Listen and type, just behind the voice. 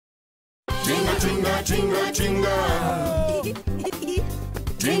Tinga tinga tinga tinga.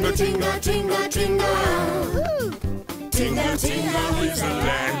 Tinga tinga tinga tinga. Tinga tinga is a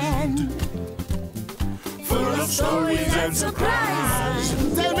land full of stories and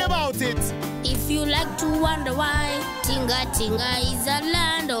surprises. Tell me about it. If you like to wonder why, Tinga Tinga is a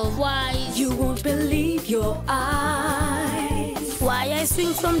land of wise. You won't believe your eyes. Why I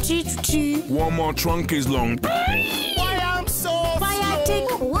swing from tree to tree. Why my trunk is long. Why I'm so Why slow. I tick,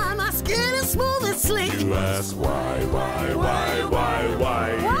 why my skin is smooth and slick. You ask why? Why?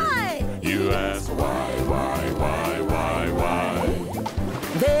 You ask why?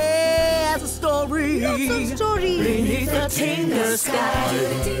 There's a story. Lots of stories Beneath the Tinga sky.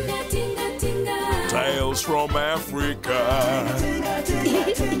 Tinga Tinga Tinga. Tales from Africa.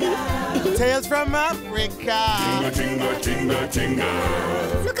 Tales from Africa. Tinga tinga tinga.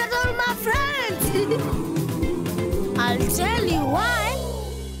 Look at all my friends. I'll tell you why.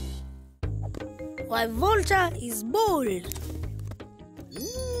 Why Vulture is bold.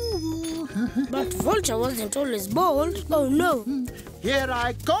 But Vulture wasn't always bold. Oh no. Here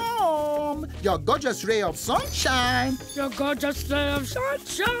I come, your gorgeous ray of sunshine. Your gorgeous ray of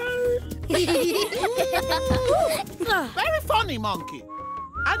sunshine. Very funny, monkey.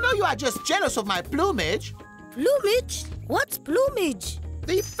 I know you are just jealous of my plumage. Plumage? What's plumage?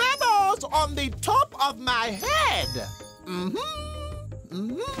 The feathers on the top of my head.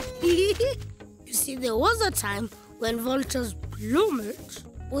 You see, there was a time when Vulture's plumage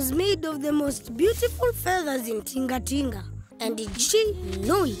was made of the most beautiful feathers in Tinga Tinga. And did she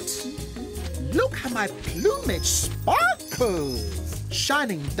know it? Look how my plumage sparkles,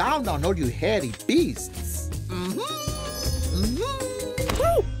 shining down on all you hairy beasts.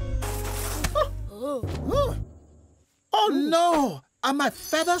 Oh no! Are my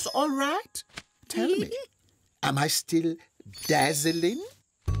feathers all right? Tell me, am I still dazzling?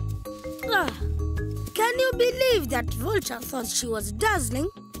 Can you believe that Vulture thought she was dazzling?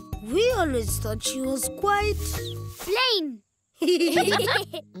 We always thought she was quite plain.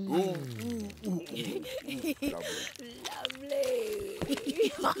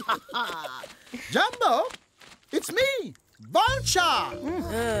 Jumbo, it's me, Vulture.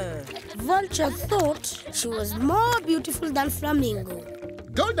 Vulture thought she was more beautiful than Flamingo.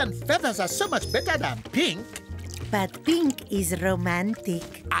 Golden feathers are so much better than pink. But pink is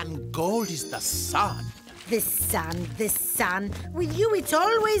romantic. And gold is the sun. The sun. With you, it's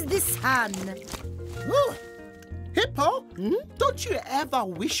always the sun. Oh, Hippo, don't you ever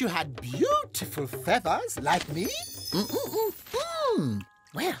wish you had beautiful feathers like me?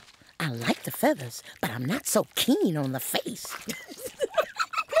 Well, I like the feathers, but I'm not so keen on the face.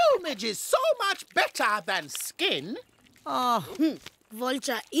 Plumage is so much better than skin.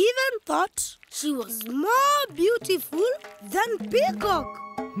 Vulture even thought she was more beautiful than Peacock.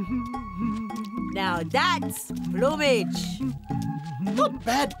 Now that's plumage. Not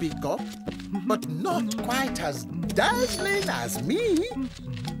bad, Peacock, but not quite as dazzling as me.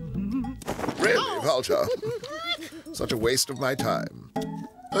 Really, Vulture? Such a waste of my time.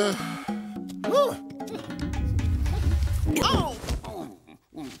 Arthur!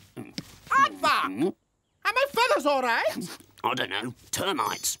 Are my feathers all right? I don't know.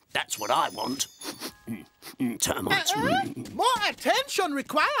 Termites. That's what I want. Termites. More attention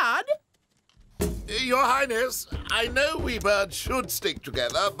required. Your Highness, I know we birds should stick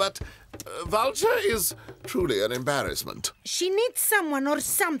together, but Vulture is truly an embarrassment. She needs someone or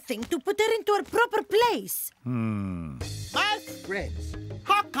something to put her into her proper place. My friends,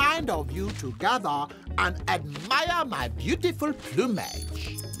 how kind of you to gather and admire my beautiful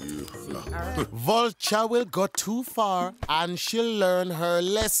plumage. Vulture will go too far and she'll learn her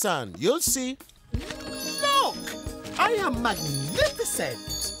lesson. You'll see. Look, I am magnificent.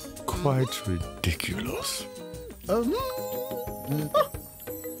 Quite ridiculous.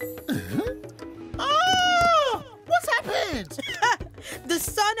 What's happened? The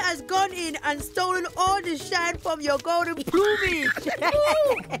sun has gone in and stolen all the shine from your golden plumage.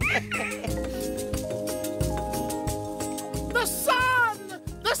 The sun!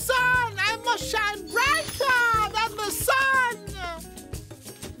 The sun! I must shine brighter than the sun!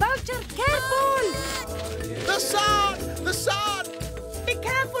 Vulture, careful! The sun! The sun! Be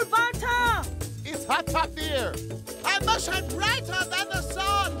careful, Vulture! It's hot up here. I must shine brighter than the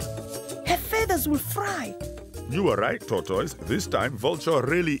sun! Her feathers will fry. You are right, Tortoise. This time, Vulture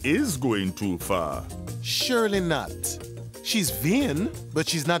really is going too far. Surely not. She's vain, but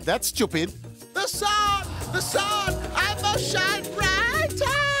she's not that stupid. The sun! The sun! I must shine brighter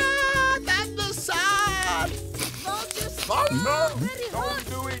than the sun! Don't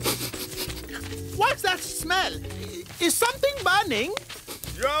do it! What's that smell? Is something burning?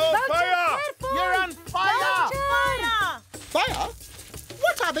 Yo, fire!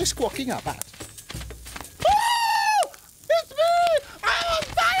 are they squawking about? Oh! It's me! I'm on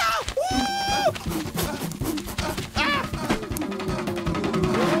fire!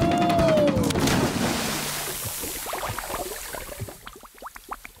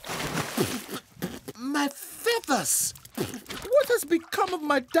 My feathers! What has become of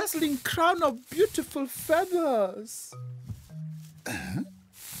my dazzling crown of beautiful feathers?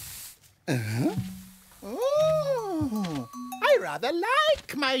 Oh, I rather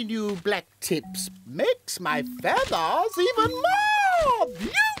like my new black tips. Makes my feathers even more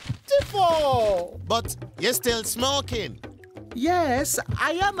beautiful. But you're still smoking. Yes,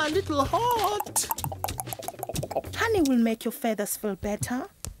 I am a little hot. Honey will make your feathers feel better.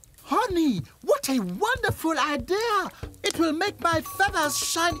 Honey, what a wonderful idea. It will make my feathers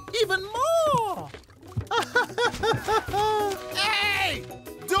shine even more. Hey!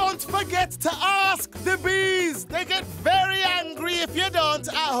 Don't forget to ask the bees. They get very angry if you don't.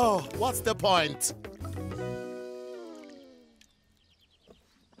 Oh, what's the point?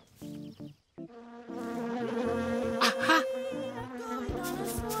 Aha!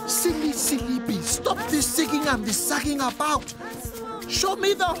 Silly, silly bees, stop this singing and this sagging about. Show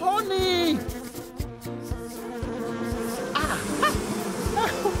me the honey.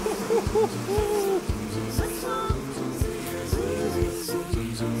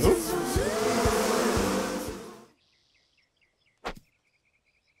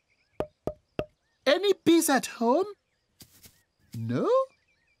 Any bees at home? No?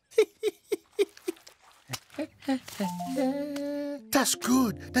 That's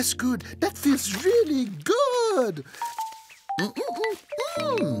good, that's good. That feels really good.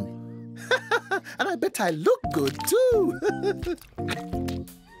 And I bet I look good too.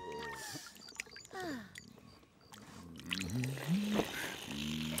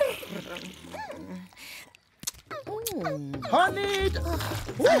 Honeyed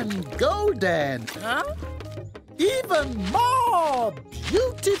and golden. Huh? Even more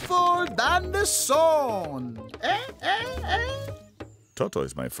beautiful than the sun.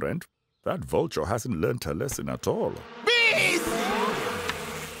 Tortoise, my friend, that vulture hasn't learnt her lesson at all. Bees!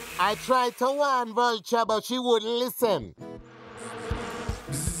 I tried to warn Vulture, but she wouldn't listen.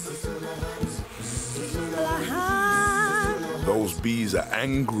 Those bees are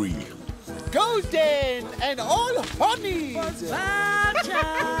angry. Golden and all honey. It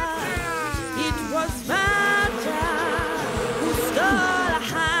was Vulture who stole a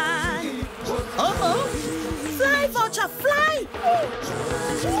hand. Uh-oh. Fly, Vulture, fly!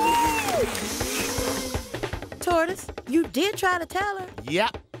 Tortoise, you did try to tell her.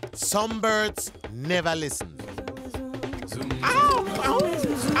 Yep, some birds never listen. Ow! Ow!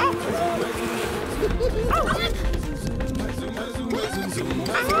 Ow!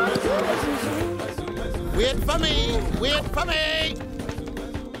 Wait for me! Wait for me!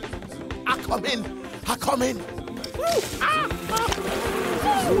 I come in! I come in!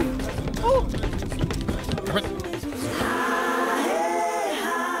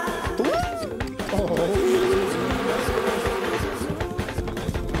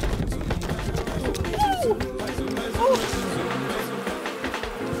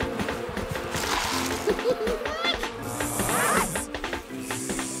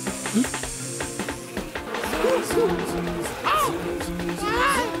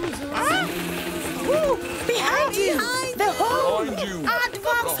 Behind you! The hole! Behind you!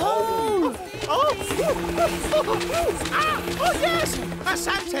 Advance hole! Oh yes!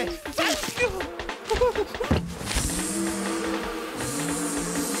 Asante! Thank you!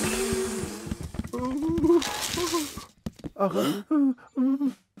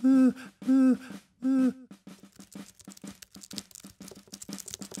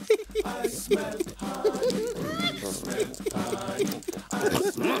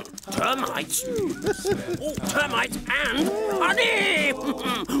 Termites? Oh, termites and honey!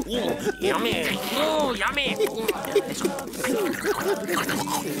 Oh, yummy! Oh, yummy!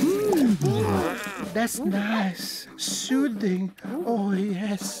 That's nice. Soothing. Oh,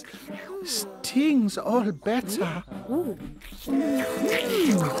 yes. Stings all better.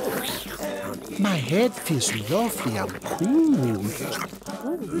 My head feels lovely and cool.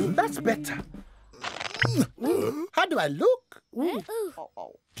 That's better. How do I look?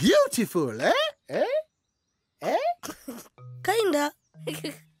 Beautiful, eh? Kinda.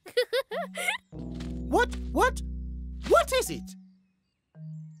 What is it?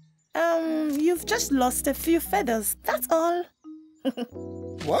 You've just lost a few feathers, that's all.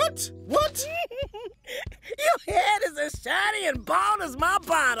 What? Your head is as shiny and bald as my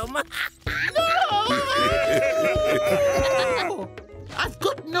bottom. No! I've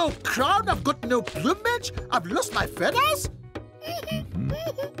got no crown, I've got no plumage, I've lost my feathers?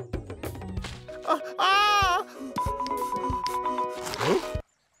 Ah!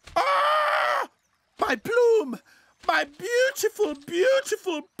 My plume! My beautiful,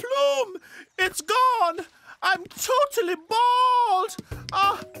 beautiful plume! It's gone! I'm totally bald!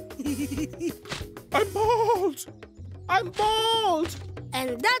 I'm bald! I'm bald!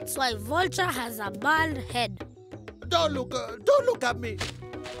 And that's why Vulture has a bald head. Don't look at me.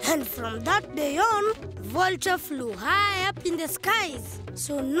 And from that day on, Vulture flew high up in the skies,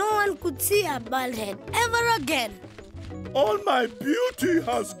 so no one could see a bald head ever again. All my beauty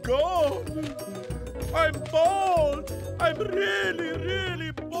has gone. I'm bald. I'm really,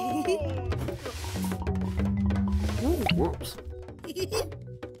 really bald. Ooh, whoops.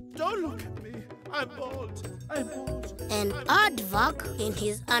 Don't look at me. I'm bald. I'm bald. And Aardvark in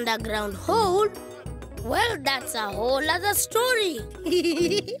his underground hole, well, that's a whole other story.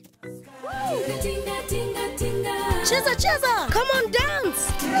 Cheza, cheza, come on,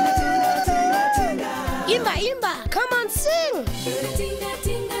 dance. Imba, imba, come on, sing.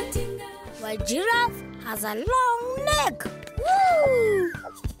 While Giraffe has a long neck. Woo!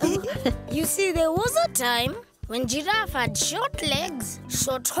 You see, there was a time when Giraffe had short legs,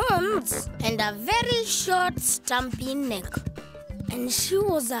 short horns, and a very short, stumpy neck. And she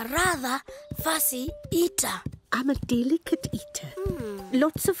was a rather fussy eater. I'm a delicate eater.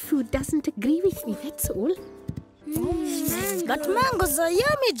 Lots of food doesn't agree with me, that's all. But mangoes are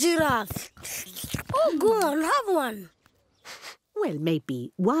yummy, Giraffe. Oh, go on, have one. Well,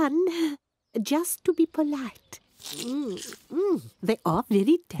 maybe one, just to be polite. They are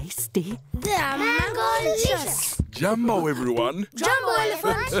very tasty. They are mango-licious. Jumbo, everyone. Jumbo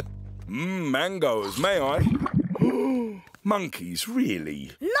elephant. Mangoes, may I? Monkeys,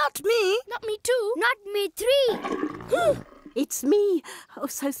 really? Not me. Not me too. Not me three. It's me. Oh,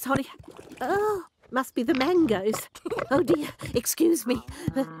 so sorry. Oh, must be the mangoes. Oh, dear. Excuse me.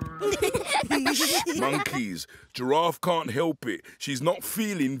 Monkeys. Giraffe can't help it. She's not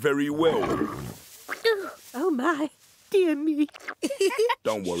feeling very well. Oh, my. Dear me.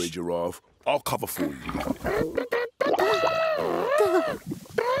 Don't worry, Giraffe. I'll cover for you.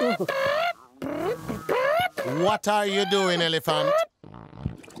 What are you doing, elephant?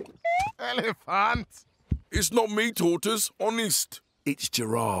 Elephant? It's not me, Tortoise. Honest. It's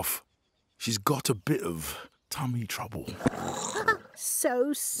Giraffe. She's got a bit of tummy trouble.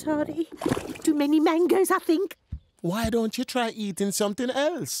 So sorry. Too many mangoes, I think. Why don't you try eating something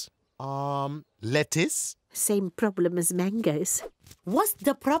else? Lettuce? Same problem as mangoes. What's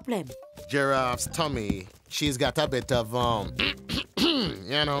the problem? Giraffe's tummy. She's got a bit of,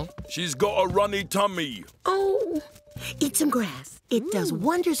 you know. She's got a runny tummy. Oh, eat some grass. It does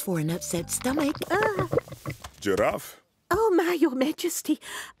wonders for an upset stomach. Giraffe? Oh, my, Your Majesty.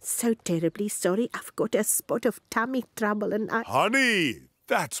 So terribly sorry. I've got a spot of tummy trouble and I... Honey!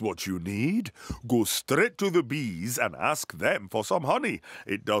 That's what you need. Go straight to the bees and ask them for some honey.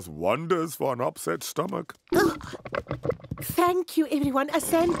 It does wonders for an upset stomach. Oh, thank you, everyone.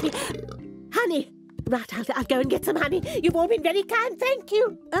 Asante. Honey. Right, I'll go and get some honey. You've all been very kind. Thank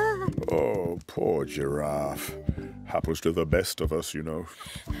you. Oh, poor Giraffe. Happens to the best of us, you know.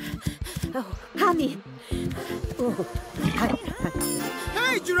 Oh, honey. Oh,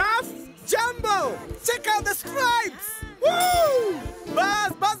 Hey, Giraffe! Jumbo! Check out the stripes! Woo!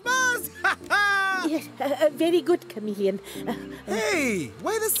 Buzz, buzz, buzz! yes, very good, Chameleon. Hey,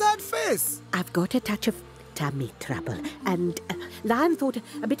 why the sad face? I've got a touch of tummy trouble, and Lion thought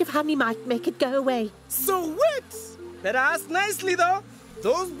a bit of honey might make it go away. So wait! Better ask nicely, though.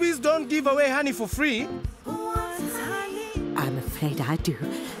 Those bees don't give away honey for free. I'm afraid I do.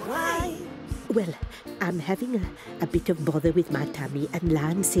 Why? Well, I'm having a bit of bother with my tummy, and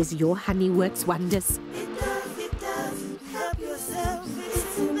Lion says your honey works wonders. It does. Help yourself.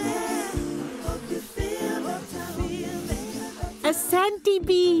 It's a man. Hope you feel what I feel. Asante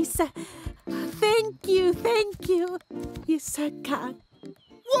bees. Thank you. You're so kind.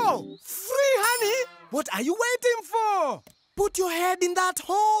 Whoa! Free honey? What are you waiting for? Put your head in that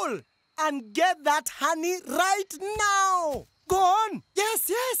hole and get that honey right now. Go on. Yes.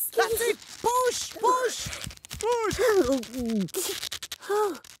 That's it. Push.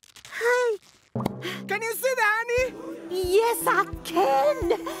 Oh, hi. Can you see the honey? Yes, I can.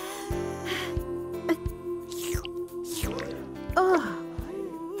 Oh,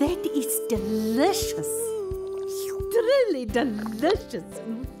 that is delicious. Truly delicious.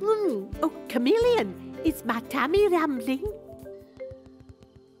 Oh, Chameleon, is my tummy rumbling?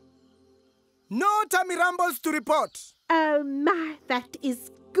 No tummy rumbles to report. Oh, my, that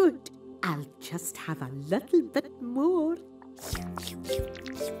is good. I'll just have a little bit more.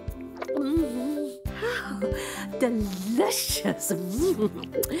 Oh, delicious.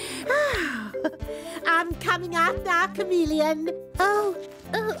 I'm coming out now, chameleon. Oh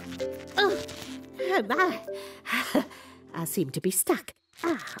my. I seem to be stuck.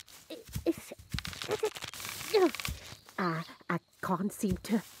 I can't seem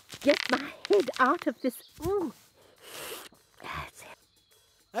to get my head out of this. That's it.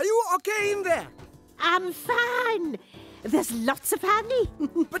 Are you okay in there? I'm fine. There's lots of honey.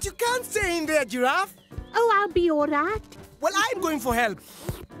 But you can't stay in there, Giraffe. Oh, I'll be all right. Well, I'm going for help.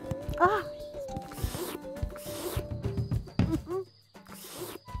 Oh.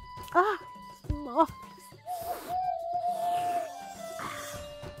 Oh, more.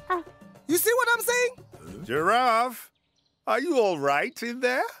 You see what I'm saying? Giraffe, are you all right in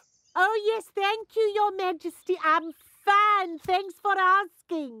there? Oh, yes, thank you, Your Majesty. I'm fine. Thanks for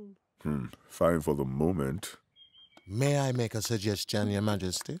asking. Fine for the moment. May I make a suggestion, Your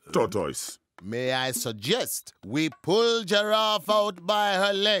Majesty? Tortoise. May I suggest we pull Giraffe out by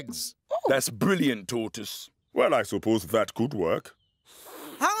her legs? That's brilliant, Tortoise. Well, I suppose that could work.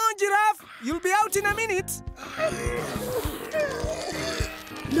 Hang on, Giraffe. You'll be out in a minute.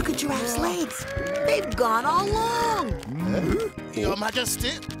 Look at Giraffe's legs. They've gone all long. Your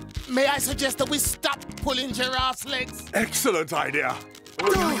Majesty, may I suggest that we stop pulling Giraffe's legs? Excellent idea.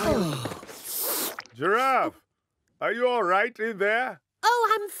 Giraffe, are you all right in there? Oh,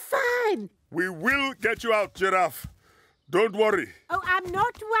 I'm fine. We will get you out, Giraffe. Don't worry. Oh, I'm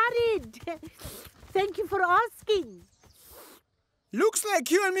not worried. Thank you for asking. Looks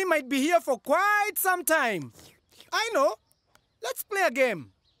like you and me might be here for quite some time. I know. Let's play a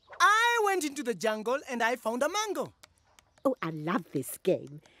game. I went into the jungle and I found a mango. Oh, I love this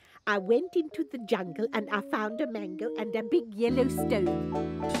game. I went into the jungle and I found a mango and a big yellow stone.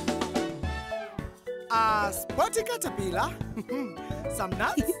 A spotty caterpillar, some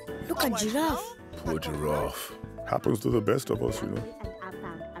nuts. Look at Giraffe. Poor Giraffe. Happens to the best of us, you know.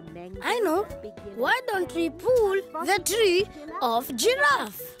 I know. Why don't we pull the tree of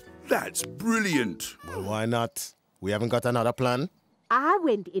Giraffe? That's brilliant. Well, why not? We haven't got another plan. I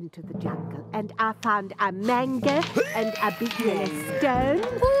went into the jungle and I found a mango and a big yellow stone.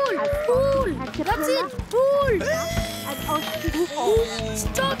 Pull! That's it! Pull!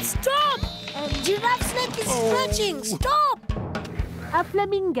 Stop! Giraffe's neck is stretching. Stop! A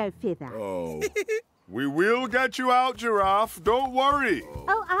flamingo feather. Oh. We will get you out, Giraffe. Don't worry.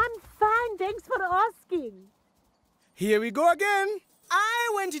 Oh, I'm fine. Thanks for asking. Here we go again.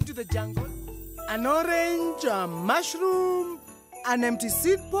 I went into the jungle. An orange, a mushroom, an empty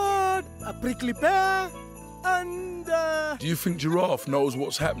seed pod, a prickly pear, and Do you think Giraffe knows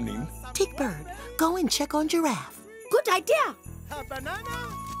what's happening? Tickbird, go and check on Giraffe. Good idea. a banana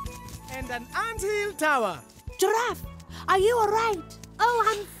and an anthill tower. Giraffe, are you all right? Oh,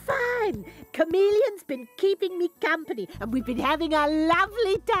 I'm fine. Chameleon's been keeping me company and we've been having a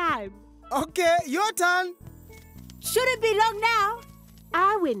lovely time. Okay, your turn. Shouldn't be long now.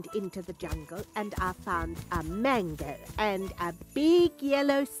 I went into the jungle and I found a mango and a big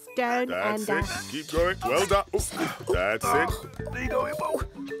yellow stone That's and it. Keep going. Well done. Ooh, that's it. There you go,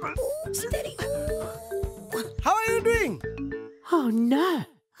 Imbo. Steady. How are you doing? Oh no,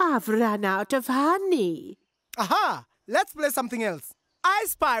 I've run out of honey. Aha! Let's play something else. I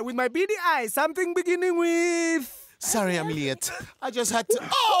spy with my beady eyes something beginning with... Sorry I'm late. I just had to...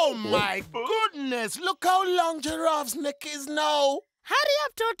 Oh, my goodness! Look how long Giraffe's neck is now. Hurry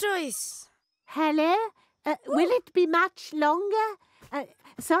up, Tortoise. Hello? Will it be much longer?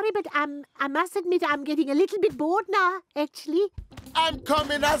 Sorry, but I must admit I'm getting a little bit bored now, actually. I'm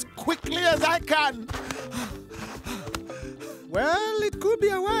coming as quickly as I can. Well, it could be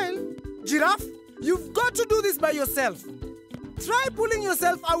a while. Giraffe, you've got to do this by yourself. Try pulling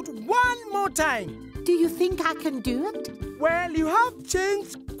yourself out one more time. Do you think I can do it? Well, you have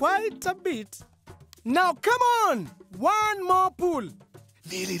changed quite a bit. Now, come on! One more pull.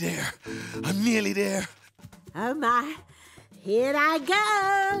 Nearly there. I'm nearly there. Oh, my. Here I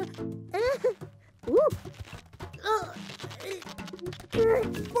go.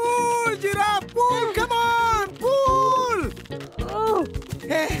 Pull, Giraffe, pull! Come on, pull! Oh.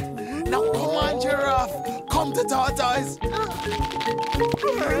 Hey, now come on, Giraffe. Come to Tortoise.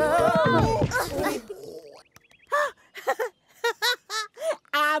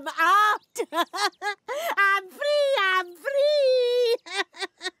 I'm out. I'm free.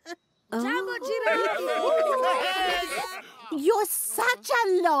 Jungle Giraffe. You're such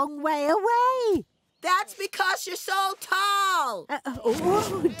a long way away. That's because you're so tall.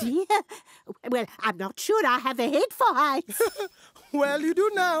 Oh, dear. Well, I'm not sure I have a head for heights. Well, you do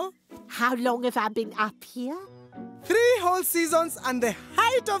now. How long have I been up here? 3 whole seasons and the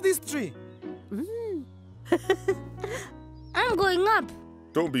height of this tree. I'm going up.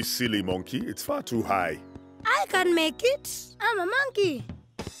 Don't be silly, monkey. It's far too high. I can make it. I'm a monkey.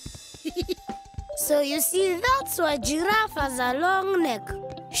 So you see, that's why giraffe has a long neck.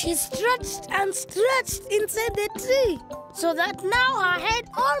 She stretched and stretched inside the tree, so that now her head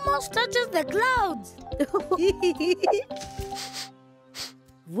almost touches the clouds.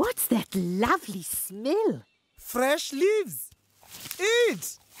 What's that lovely smell? Fresh leaves.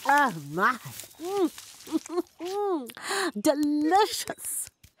 Eat. Oh, my. Delicious.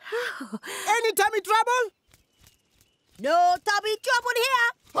 Any tummy trouble? No tummy trouble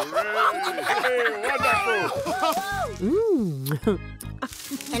here. Hey, wonderful!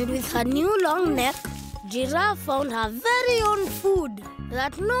 And with her new long neck, Giraffe found her very own food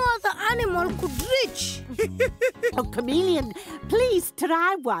that no other animal could reach. Oh, Chameleon, please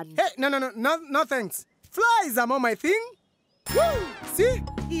try one. Hey, no thanks. Flies are more my thing. Woo! See?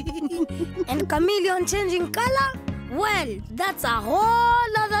 And Chameleon changing color? Well, that's a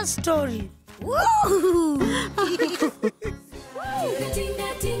whole other story. Woo!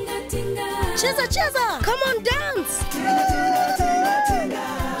 Tinga, tinga, tinga. Cheza, come on, dance.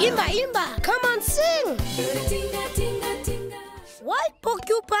 Imba, come on, sing. Tinga, tinga, tinga. White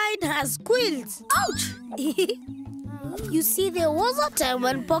porcupine has quills. Ouch! You see, there was a time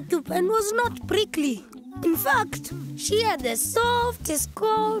when porcupine was not prickly. In fact, she had the softest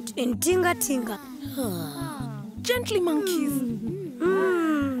coat in Tinga Tinga. Gently, monkeys.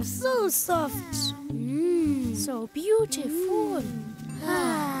 So soft. So beautiful.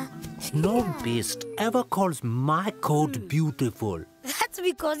 No beast ever calls my coat beautiful. That's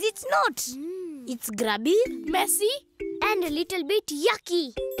because it's not. It's grubby, Messy? and a little bit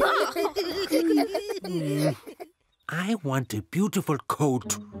yucky. I want a beautiful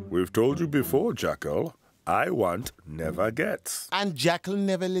coat. We've told you before, Jackal. I want never gets. And Jackal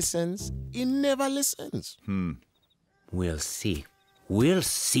never listens. He never listens. We'll see. We'll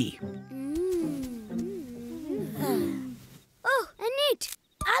see. Oh, a nut.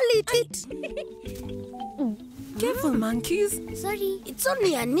 I'll eat it. Careful, monkeys. Sorry. It's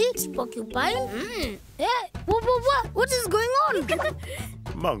only a nut, porcupine. Hey, what is going on?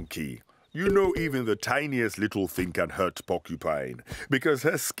 Monkey, you know even the tiniest little thing can hurt Porcupine because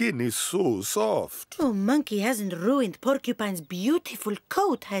her skin is so soft. Oh, Monkey hasn't ruined Porcupine's beautiful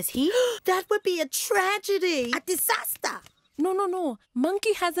coat, has he? That would be a tragedy. A disaster. No.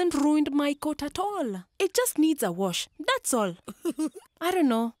 Monkey hasn't ruined my coat at all. It just needs a wash. That's all. I don't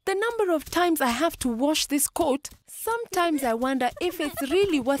know. The number of times I have to wash this coat, sometimes I wonder if it's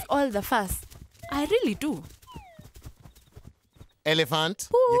really worth all the fuss. I really do. Elephant,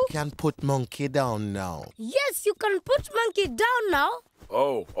 you can put Monkey down now. Yes, you can put Monkey down now.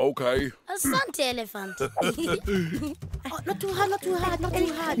 Oh, okay. Asante, Elephant. Not too hard, not too hard, not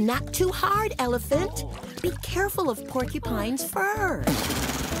too hard. Not too hard, Elephant. Be careful of Porcupine's fur.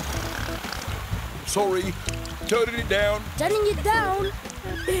 Sorry. Turning it down. Turning it down.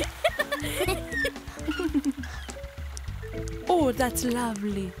 Oh, that's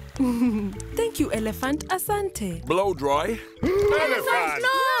lovely. Thank you, Elephant. Asante. Blow dry. Elephant!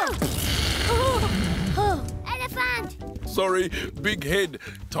 Oh, Elephant. Sorry, big head,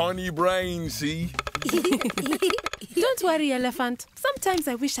 tiny brain, see? Don't worry, Elephant. Sometimes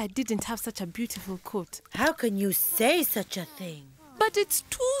I wish I didn't have such a beautiful coat. How can you say such a thing? But it's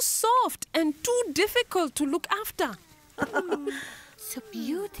too soft and too difficult to look after. So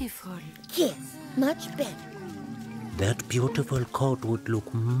beautiful. Yes, much better. That beautiful coat would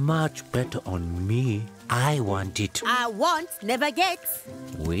look much better on me. I want it. I want never gets.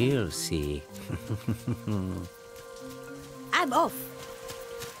 We'll see. I'm off.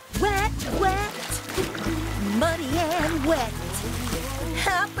 Wet, muddy and wet.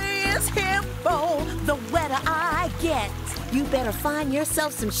 Happy as hippo, the wetter I get. You better find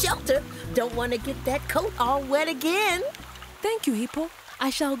yourself some shelter. Don't want to get that coat all wet again. Thank you, Hippo. I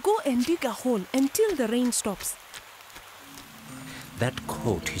shall go and dig a hole until the rain stops. That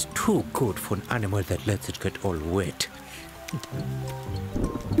coat is too good for an animal that lets it get all wet.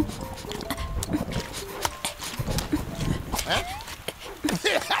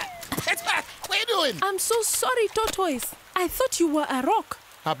 What are you doing? I'm so sorry, Tortoise. I thought you were a rock.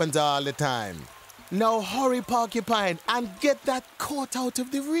 Happens all the time. Now hurry, Porcupine, and get that coat out of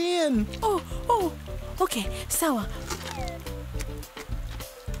the rain. Oh, okay, sawa.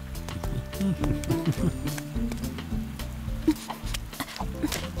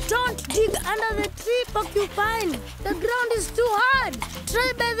 Don't dig under the tree, Porcupine. The ground is too hard.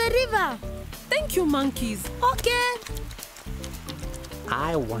 Try by the river. Thank you, monkeys. Okay.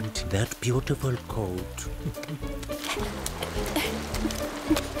 I want that beautiful coat.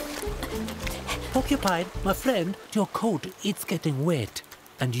 Porcupine, my friend, your coat, it's getting wet.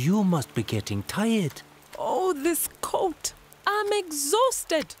 And you must be getting tired. Oh, this coat. I'm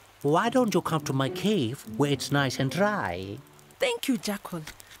exhausted. Why don't you come to my cave where it's nice and dry? Thank you, Jackal.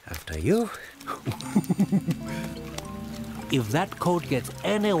 After you. If that coat gets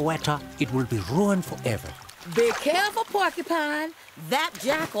any wetter, it will be ruined forever. Be careful, Porcupine. That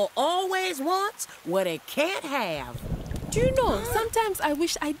jackal always wants what it can't have. Do you know, sometimes I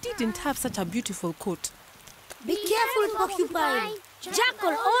wish I didn't have such a beautiful coat. Be careful, Porcupine. Jackal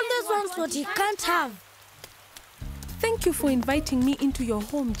always wants what he can't have. Thank you for inviting me into your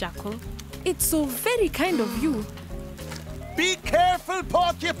home, Jackal. It's so very kind of you. Be careful,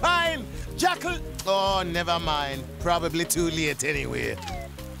 Porcupine! Jackal... Oh, never mind. Probably too late anyway.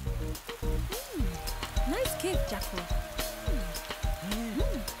 Nice cake, Jackal.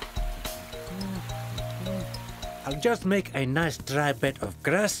 I'll just make a nice dry bed of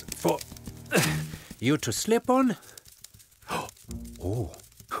grass for you to sleep on. Oh,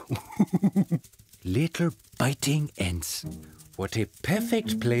 little biting ants. What a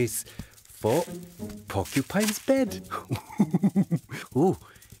perfect place for Porcupine's bed. Ooh.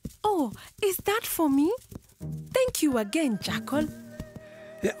 Oh, is that for me? Thank you again, Jackal.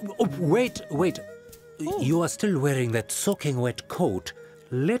 Oh, wait. Oh. You are still wearing that soaking wet coat.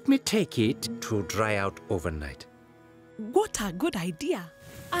 Let me take it to dry out overnight. What a good idea.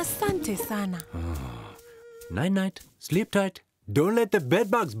 Asante sana. Night-night. Sleep tight. Don't let the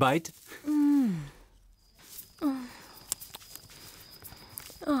bedbugs bite.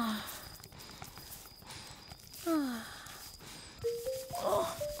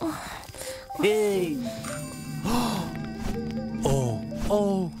 Hey.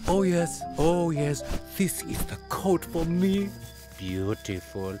 Oh yes. This is the coat for me.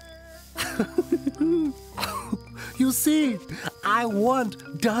 Beautiful. You see, I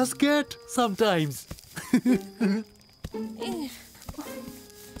want dusket sometimes.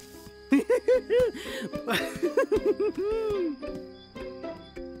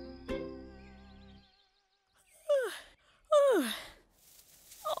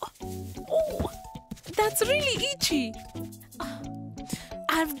 That's really itchy.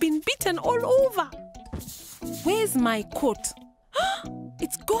 I've been bitten all over. Where's my coat?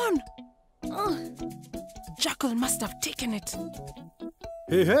 It's gone. Jackal must have taken it.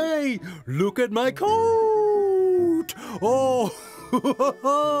 Hey, look at my coat. Oh,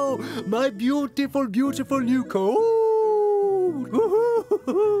 my beautiful new coat.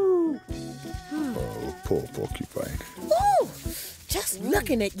 Oh, poor Porcupine. Ooh, just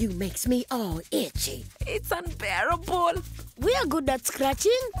looking at you makes me all itchy. It's unbearable. We are good at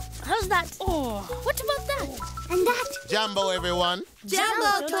scratching. How's that? Oh. What about that? And that? Jumbo, everyone.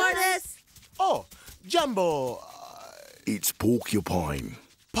 Jumbo, Tortoise. Oh, Jumbo. It's Porcupine.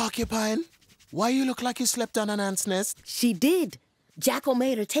 Porcupine, why you look like you slept on an ant's nest? She did. Jackal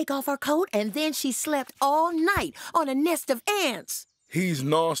made her take off her coat, and then she slept all night on a nest of ants. He's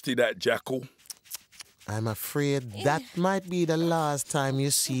nasty, that Jackal. I'm afraid that might be the last time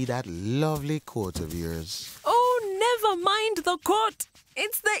you see that lovely coat of yours. Oh, never mind the coat.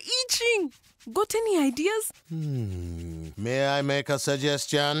 It's the itching. Got any ideas? May I make a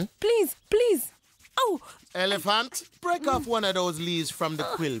suggestion? Please. Oh. Elephant, break off one of those leaves from the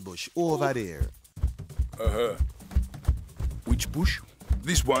quill bush over there. Which bush?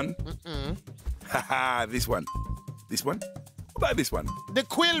 This one? Haha, this one. This one? What about this one? The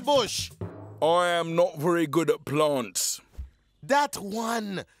quill bush. I am not very good at plants. That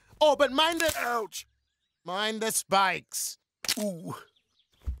one. Oh, but mind the... Ouch. Mind the spikes. Ooh.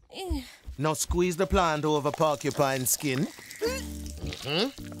 Now squeeze the plant over Porcupine's skin.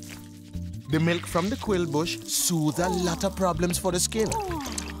 The milk from the quill bush soothes a lot of problems for the skin.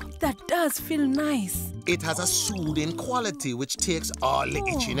 That does feel nice. It has a soothing quality which takes all the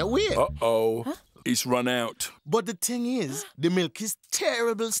itching away. Uh-oh. Huh? It's run out. But the thing is, the milk is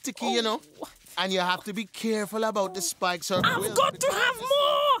terrible sticky, you know. And you have to be careful about the spikes or quills. I've got to have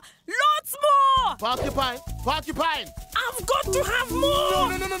more! Lots more! Porcupine! I've got to have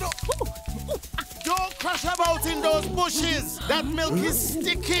more! No. Don't crash about in those bushes. That milk is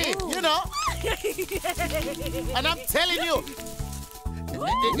sticky, you know. And I'm telling you,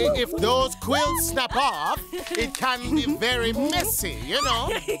 if those quills snap off, it can be very messy, you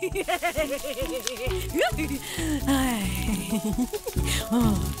know.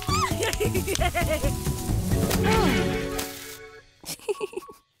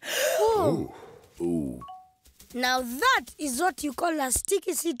 Ooh. Now that is what you call a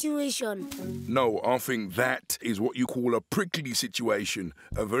sticky situation. No, I think that is what you call a prickly situation.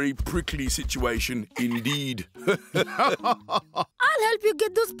 A very prickly situation indeed. I'll I'll help you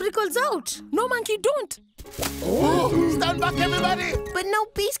get those prickles out. No, Monkey, don't. Oh, stand back, everybody. But no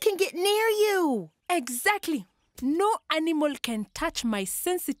beast can get near you. Exactly. No animal can touch my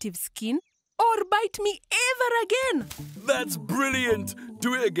sensitive skin or bite me ever again. That's brilliant.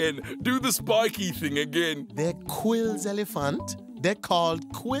 Do it again. Do the spiky thing again. They're quills, elephant. They're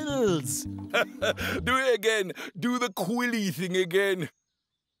called quills. Do it again. Do the quilly thing again.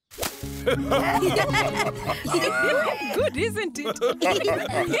 Good, isn't it?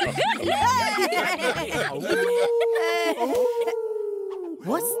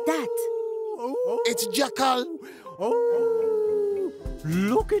 What's that? It's Jackal.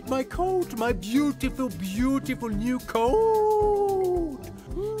 Look at my coat, my beautiful, beautiful new coat.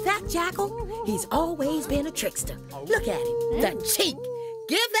 That jackal, he's always been a trickster. Look at him, the cheek.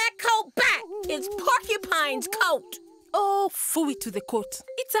 Give that coat back. It's Porcupine's coat. Oh, phooey to the coat.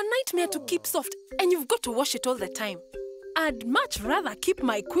 It's a nightmare to keep soft, and you've got to wash it all the time. I'd much rather keep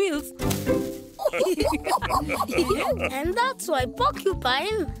my quills. And that's why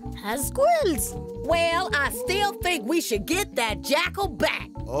Porcupine has quills. Well, I still think we should get that jackal back.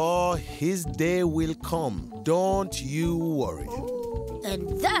 Oh, his day will come. Don't you worry.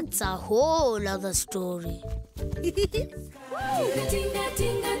 And that's a whole other story.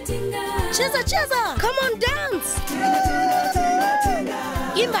 Cheza, cheza, come on, dance.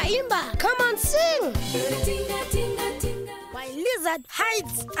 Imba, imba, come on, sing. While Lizard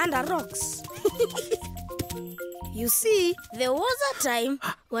hides under rocks. You see, there was a time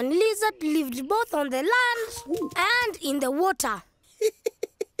when Lizard lived both on the land and in the water.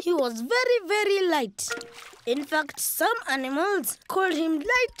 He was very, very light. In fact, some animals called him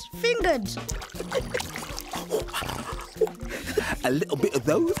light-fingered. A little bit of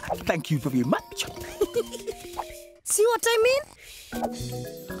those. Thank you very much. See what I mean?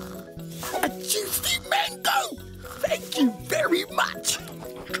 A juicy mango. Thank you very much.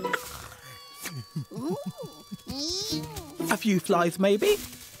 A few flies, maybe.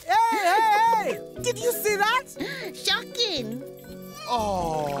 Hey! Did you see that? Shocking.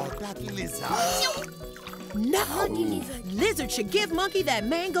 Oh, that lizard. No. Lizard should give Monkey that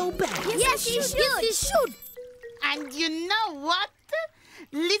mango back. Yes, he should. Yes, he should. And you know what?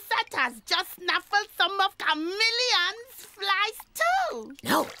 Lizard has just snuffled some of Chameleon's flies too.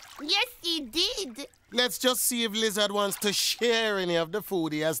 No. Yes, he did. Let's just see if Lizard wants to share any of the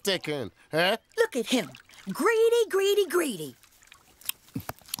food he has taken. Huh? Look at him. Greedy, greedy, greedy.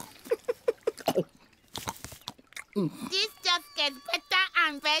 This just gets better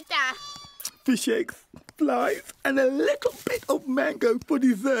and better. Fish eggs, flies, and a little bit of mango for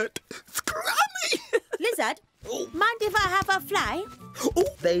dessert. Scrummy! Lizard, mind if I have a fly? Oh,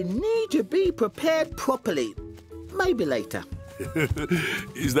 they need to be prepared properly. Maybe later.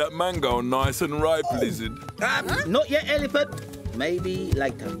 Is that mango nice and ripe, Lizard? Not yet, elephant. Maybe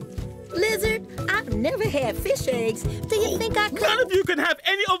later. Lizard, I've never had fish eggs. Do you think I could? None of you can have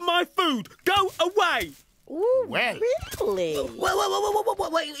any of my food. Go away. Ooh, well. Really?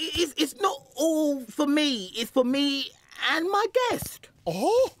 Wait. It's not all for me. It's for me and my guest.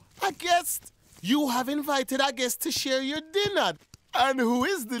 Oh, a guest? You have invited a guest to share your dinner. And who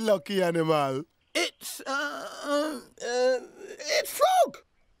is the lucky animal? It's Frog.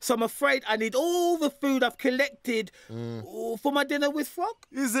 So I'm afraid I need all the food I've collected for my dinner with Frog.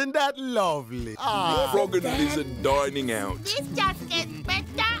 Isn't that lovely? Frog and Lizard dining out. This just gets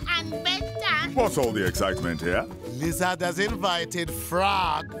better and better. What's all the excitement here? Lizard has invited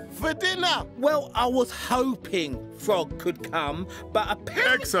Frog for dinner. Well, I was hoping Frog could come, but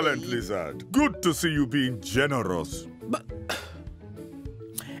apparently... Excellent, Lizard. Good to see you being generous. But...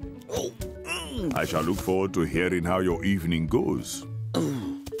 I shall look forward to hearing how your evening goes.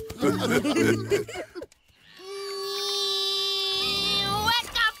 Wake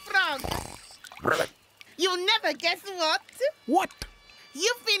up, Frog. You never guess what? What?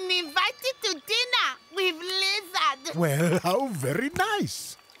 You've been invited to dinner with Lizard. Well, how very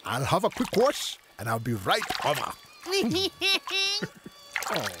nice. I'll have a quick wash and I'll be right over.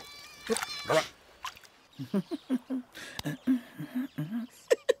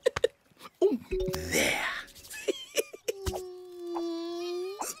 There.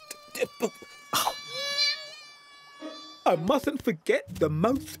 I mustn't forget the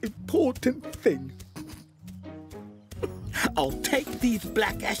most important thing. I'll take these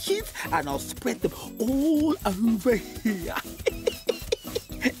black ashes and I'll spread them all over here.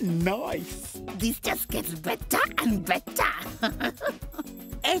 Nice. This just gets better and better.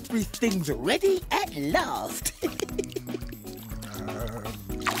 Everything's ready at last.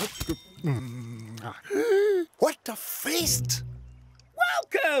 What a feast!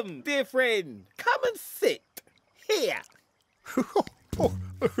 Welcome, dear friend. Come and sit here.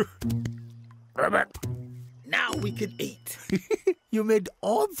 Now we can eat. You made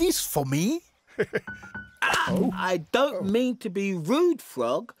all this for me? I don't mean to be rude,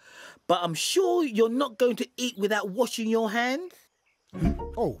 Frog, but I'm sure you're not going to eat without washing your hands.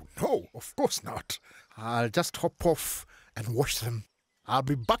 Oh, no, of course not. I'll just hop off and wash them. I'll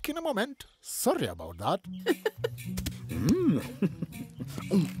be back in a moment. Sorry about that.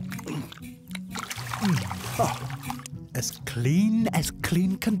 As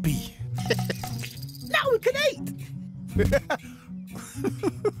clean can be. Now we can eat.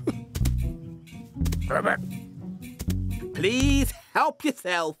 Please help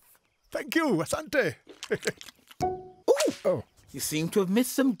yourself. Thank you, Asante. Oh, you seem to have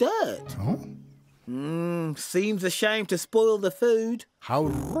missed some dirt. Oh? Seems a shame to spoil the food. How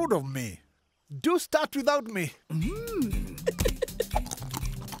rude of me. Do start without me.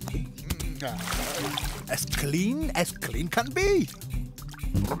 As clean can be.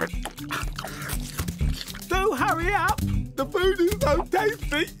 Do hurry up. The food is so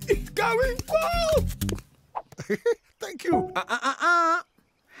tasty. It's going fast. Thank you.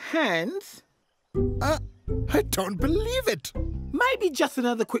 Hands? I don't believe it. Maybe just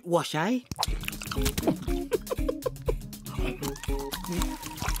another quick wash, eh?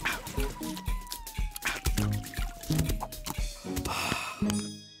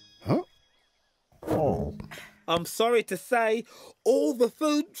 Huh? Oh. I'm sorry to say, all the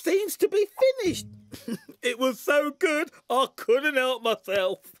food seems to be finished. It was so good, I couldn't help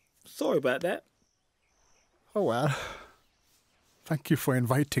myself. Sorry about that. Oh, well. Thank you for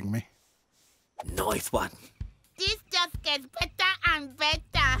inviting me. Nice one. This just gets better and better.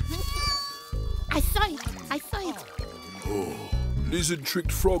 I saw it. Oh, Lizard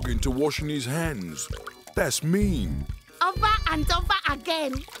tricked Frog into washing his hands. That's mean. Over and over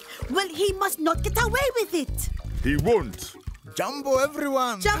again. Well, he must not get away with it. He won't. Jumbo,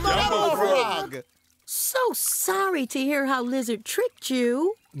 everyone. Jumbo, Frog. So sorry to hear how Lizard tricked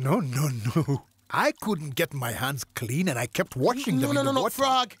you. No. I couldn't get my hands clean and I kept washing them in the water.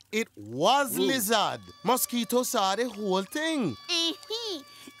 Frog. It was Lizard. Mosquito saw the whole thing.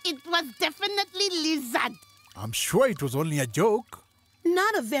 It was definitely Lizard. I'm sure it was only a joke.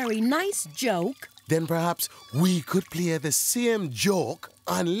 Not a very nice joke. Then perhaps we could play the same joke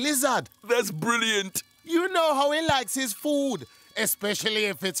on Lizard. That's brilliant. You know how he likes his food, especially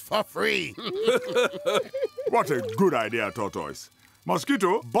if it's for free. What a good idea, Tortoise.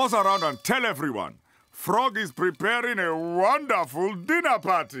 Mosquito, buzz around and tell everyone. Frog is preparing a wonderful dinner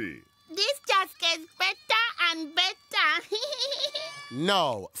party. This just gets better and better.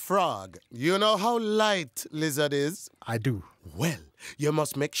 No, Frog, you know how light Lizard is? I do. Well, you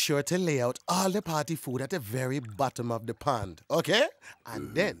must make sure to lay out all the party food at the very bottom of the pond, okay?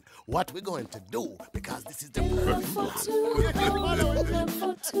 And then, what we're going to do, because this is the perfect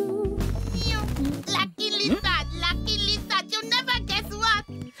You lucky lizard, you never guess what?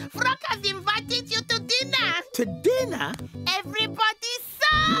 Frog has invited you to dinner. To dinner? Everybody's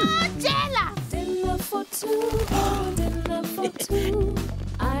so jealous. Dinner for two, dinner for two.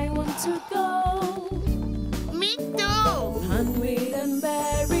 I want to go. Me too. Honeyweed and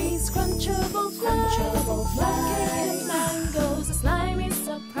berries, crunchable fly, and mangoes, a slimy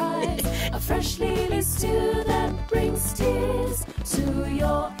surprise, a fresh lily stew that brings tears to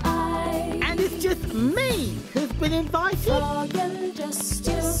your eyes. And it's just me who's been invited. Frog and just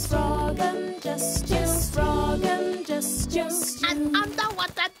you, frog and just you, frog and just you. An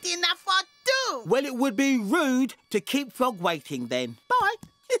underwater dinner for two. Well, it would be rude to keep Frog waiting then. Bye.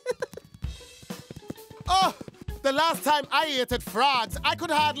 Oh, the last time I ate at Frog's, I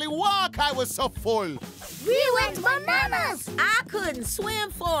could hardly walk. I was so full. We went bananas. I couldn't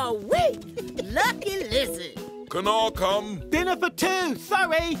swim for a week. Lucky Lizard. Can I come? Dinner for two,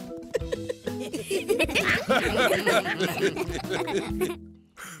 sorry.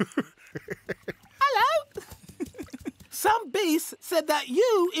 Hello. Some beast said that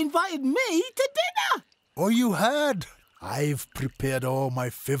you invited me to dinner. Oh, you had? I've prepared all my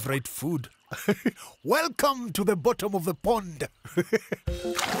favorite food. Welcome to the bottom of the pond.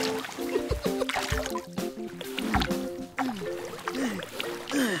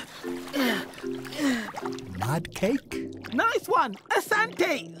 Mud cake? Nice one,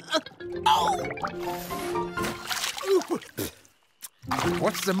 Asante.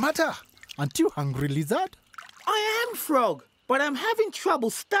 What's the matter? Aren't you hungry, Lizard? I am, Frog, but I'm having trouble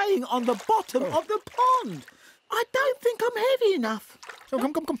staying on the bottom of the pond. I don't think I'm heavy enough. Oh,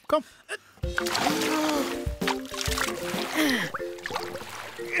 come.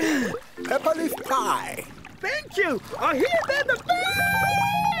 Pepper leaf pie. Thank you. I hear that the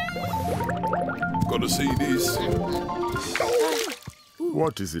Gotta see this.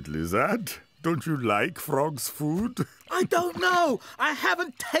 What is it, Lizard? Don't you like frog's food? I don't know. I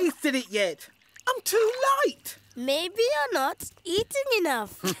haven't tasted it yet. I'm too light. Maybe you're not eating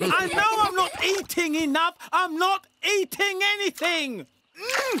enough. I know I'm not eating enough. I'm not eating anything.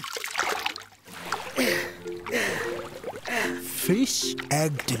 Fish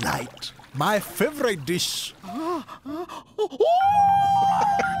egg delight. My favorite dish. How's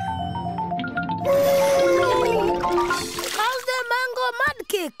the mango mud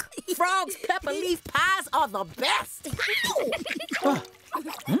cake? Frog's pepper leaf pies are the best.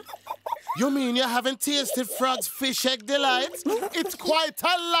 You mean you haven't tasted Frog's fish egg delight? It's quite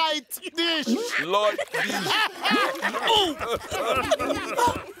a light dish. Light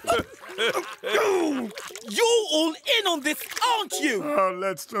You're all in on this, aren't you?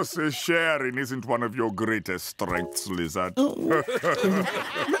 Let's just say sharing isn't one of your greatest strengths, Lizard. Oh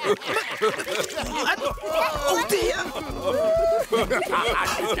dear!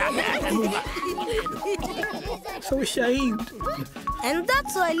 So ashamed. And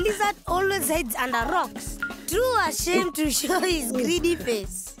that's why Lizard always hides under rocks. Too ashamed to show his greedy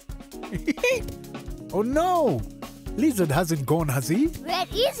face. Oh no! Lizard hasn't gone, has he? Where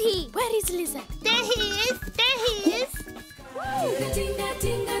is he? Where is Lizard? There he is. There he is. Tinga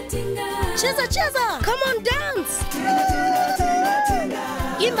tinga tinga. Cheza, Cheza, come on, dance.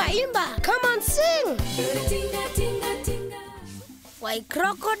 Imba, Imba, come on, sing. Tinga tinga tinga. Why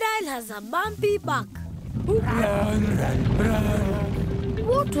crocodile has a bumpy back? Run, run, run.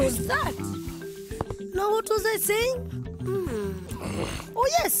 What was that? Now what was I saying? Oh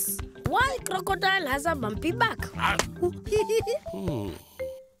yes, why crocodile has a bumpy back?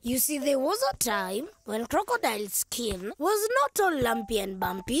 You see, there was a time when crocodile's skin was not all lumpy and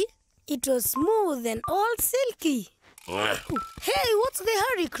bumpy. It was smooth and all silky. Hey, what's the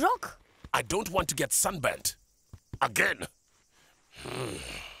hurry, Croc? I don't want to get sunburnt. Again.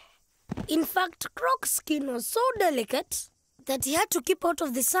 In fact, Croc's skin was so delicate that he had to keep out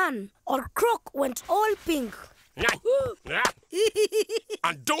of the sun, or Croc went all pink.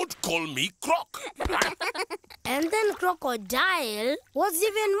 And don't call me Croc. And then Crocodile was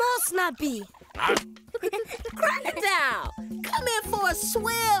even more snappy. Crocodile, come in for a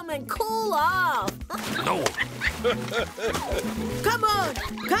swim and cool off. No. Come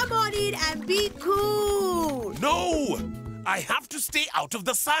on in and be cool. No! I have to stay out of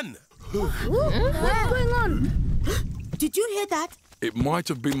the sun. What's going on? Did you hear that? It might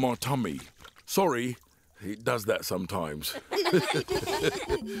have been my tummy. Sorry, it does that sometimes.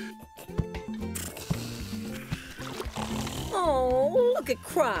 Oh, look at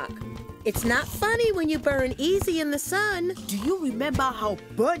Croc. It's not funny when you burn easy in the sun. Do you remember how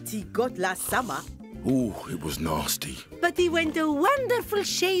burnt he got last summer? Ooh, it was nasty. But he went a wonderful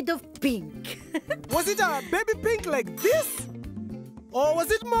shade of pink. Was it a baby pink like this? Or was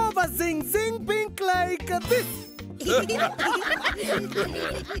it more of a zing-zing pink like this?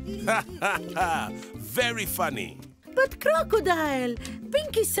 Very funny. But Crocodile,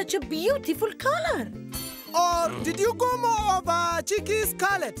 pink is such a beautiful color. Or did you go more of a cheeky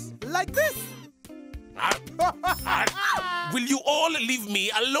scarlet like this? Will you all leave me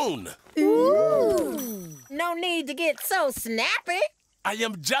alone? Ooh. No need to get so snappy. I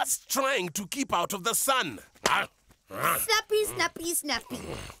am just trying to keep out of the sun. Snappy, snappy, snappy.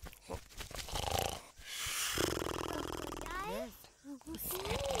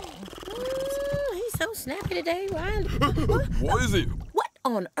 He's so snappy today, Ryan. What is it? What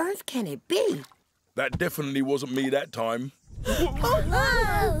on earth can it be? That definitely wasn't me that time.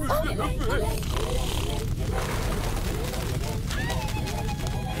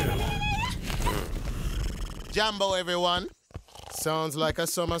 Jambo, everyone. Sounds like a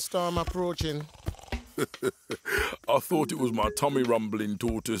summer storm approaching. I thought it was my tummy rumbling,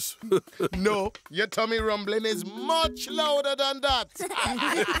 Tortoise. No, your tummy rumbling is much louder than that.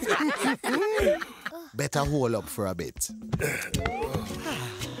 Better hold up for a bit.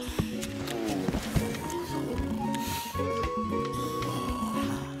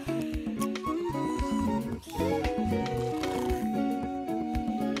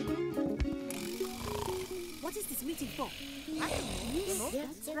 What is this meeting for?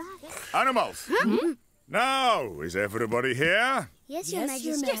 Animals! Now, is everybody here? Yes, Your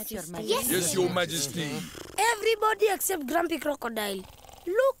Majesty. Yes, Your Majesty. Everybody except Grumpy Crocodile.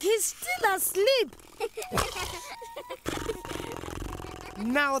 Look, he's still asleep.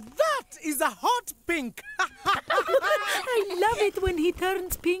 Now that is a hot pink. I love it when he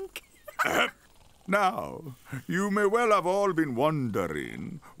turns pink. Now, you may well have all been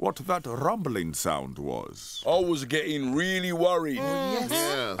wondering what that rumbling sound was. I was getting really worried.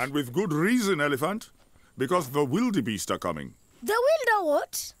 Yes. And with good reason, Elephant, because the wildebeest are coming. The wilder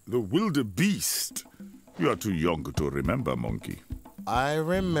what? The wildebeest. You are too young to remember, monkey. I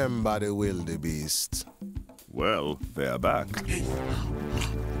remember the wildebeest. Well, they are back.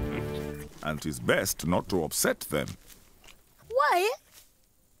 And it is best not to upset them. Why?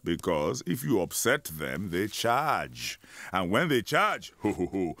 Because if you upset them, they charge. And when they charge,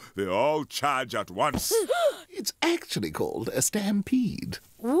 they all charge at once. It's actually called a stampede.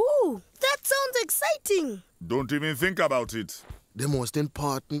 Ooh, that sounds exciting. Don't even think about it. The most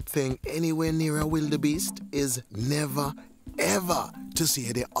important thing anywhere near a wildebeest is never, ever to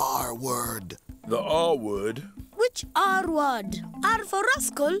say the R word. The R word? Which R word? R for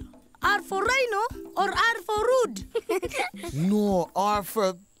rascal, R for rhino, or R for rude? No, R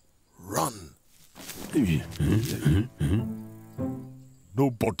for run.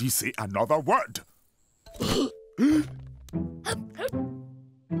 Nobody say another word.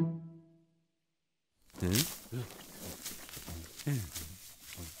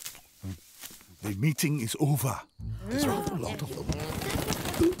 The meeting is over. There's rather a lot of them.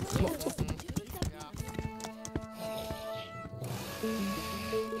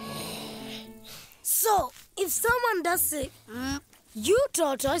 So, if someone does say, you,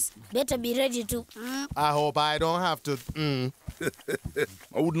 Tortoise, better be ready to. I hope I don't have to.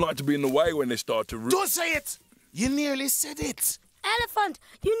 I wouldn't like to be in the way when they start to... Don't say it! You nearly said it. Elephant,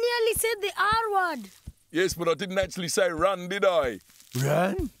 you nearly said the R word. Yes, but I didn't actually say run, did I?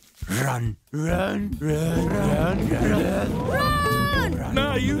 Run, run, run, run, run, run. Run!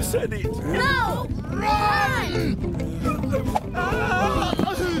 No, you said it. No! Run!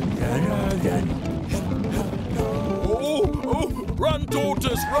 Oh, run,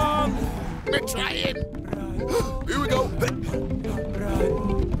 Tortoise, run! We're trying. Here we go.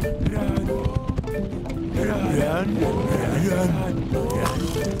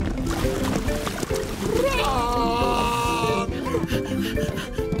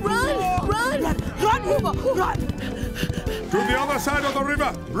 Run, Hoover, run! To the other side of the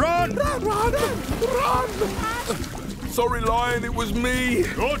river. Run! Run! Sorry, Lion, it was me.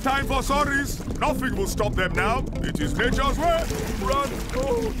 No time for sorries. Nothing will stop them now. It is nature's way. Run.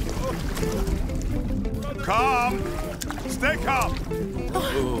 Oh. Calm. Stay calm.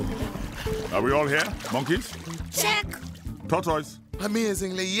 Are we all here, monkeys? Check. Tortoise.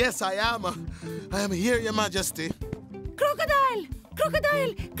 Amazingly, yes, I am. I am here, Your Majesty. Crocodile!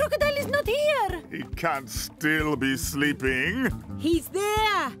 Crocodile is not here! He can't still be sleeping. He's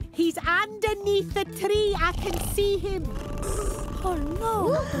there! He's underneath the tree. I can see him. Oh,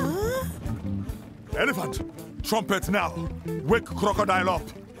 no. Elephant, trumpet now. Wake Crocodile up.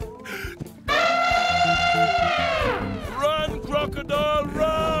 Run, Crocodile,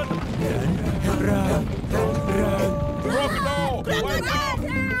 run! Run. Crocodile, wake up!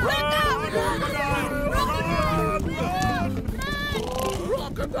 Run! Run!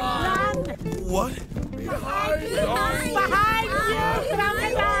 What? Behind you,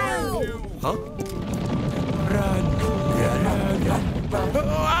 crocodile! Huh?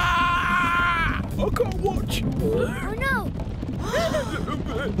 I can't watch. Oh, no.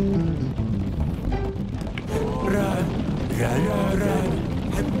 Run.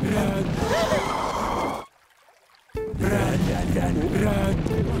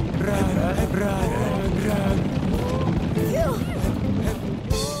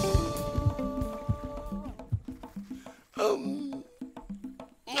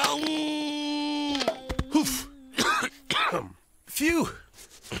 Phew.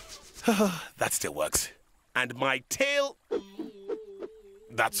 That still works. And my tail...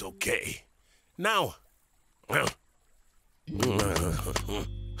 That's okay. Now...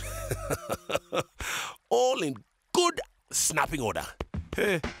 all in good snapping order.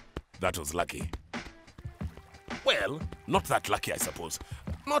 Hey, that was lucky. Well, not that lucky, I suppose.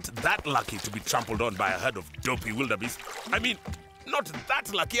 Not that lucky to be trampled on by a herd of dopey wildebeest. I mean, not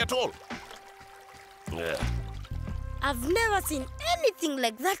that lucky at all. Yeah. I've never seen anything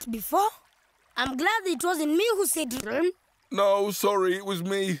like that before. I'm glad it wasn't me who said run. No, sorry, it was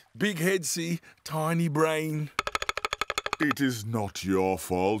me. Big head, see, tiny brain. It is not your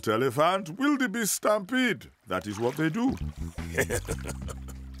fault, Elephant. Wildebeest stampede. That is what they do.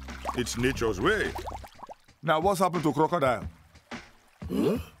 It's nature's way. Now, what's happened to Crocodile?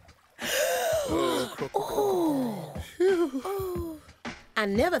 Oh. I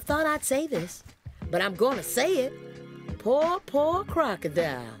never thought I'd say this, but I'm gonna say it. Poor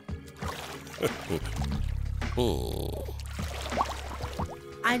crocodile.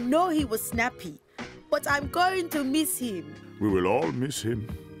 I know he was snappy, but I'm going to miss him. We will all miss him.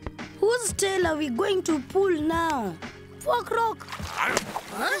 Whose tail are we going to pull now? Poor Croc.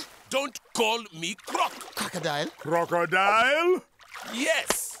 Huh? Don't call me Croc. crocodile? Crocodile?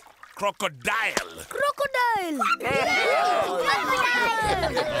 Yes, crocodile. Crocodile!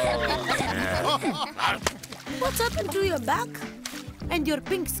 What's happened to your back? And your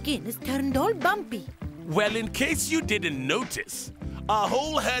pink skin is turned all bumpy. Well, in case you didn't notice, a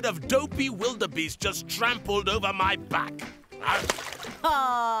whole herd of dopey wildebeest just trampled over my back.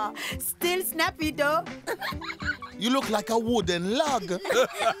 Ah, still snappy though. You look like a wooden log.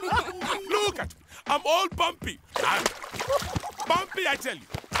 Look at me. I'm all bumpy. Bumpy, I tell you.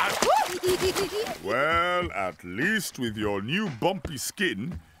 Well, at least with your new bumpy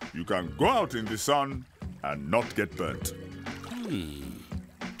skin, you can go out in the sun and not get burnt.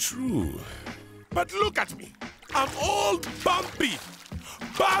 True. But look at me. I'm all bumpy.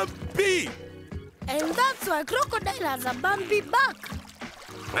 Bumpy! And that's why crocodile has a bumpy back.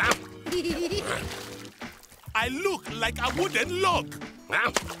 I look like a wooden log.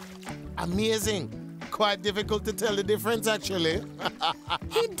 Amazing. Quite difficult to tell the difference, actually.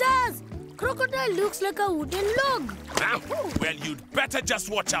 He does. Crocodile looks like a wooden log. Well, you'd better just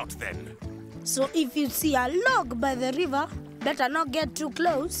watch out then. So if you see a log by the river, better not get too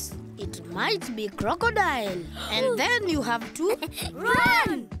close. It might be crocodile. And then you have to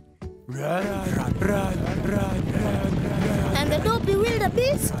run. Run. And the dopey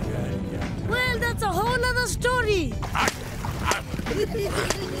wildebeest? Well, that's a whole other story.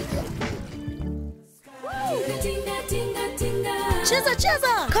 Tinga, tinga, tinga. Cheza,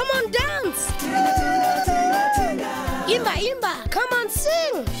 cheza, come on, dance. Imba, imba, come on,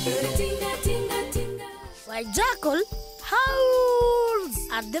 sing. Tinga, tinga, tinga. Why Jackal howls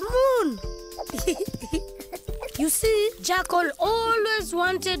at the moon. You see, Jackal always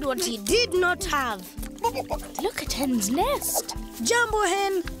wanted what he did not have. Look at Hen's nest. Jumbo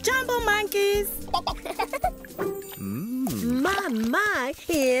hen, jumbo monkeys. My,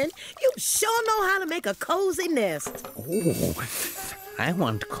 Hen, you sure know how to make a cozy nest. Oh, I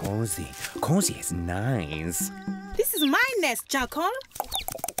want cozy. Cozy is nice. This is my nest, Jackal.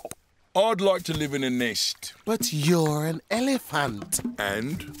 I'd like to live in a nest. But you're an elephant.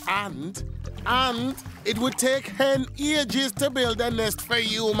 And? And it would take hen ages to build a nest for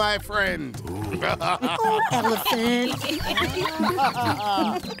you, my friend. Oh, elephant.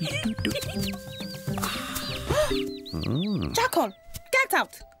 Jackal, get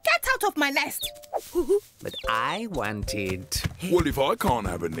out. Get out of my nest. But I wanted... Well, if I can't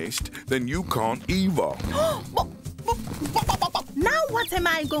have a nest, then you can't either. Now what am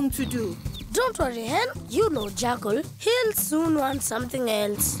I going to do? Don't worry, Hen. You know Jackal. He'll soon want something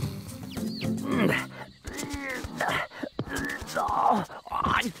else.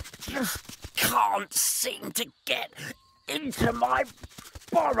 I just can't seem to get into my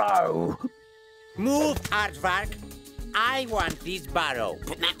burrow. Move, Aardvark. I want this burrow.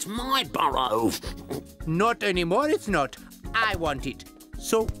 But that's my burrow. Not anymore, it's not. I want it.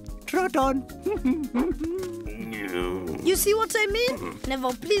 So, trot on. You see what I mean?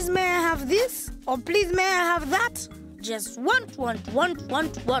 Never please may I have this or please may I have that. Just want.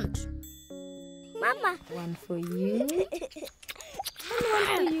 Mama. One for you.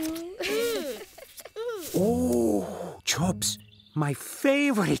 One for you. Oh, chops. My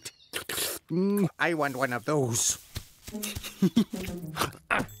favorite. I want one of those.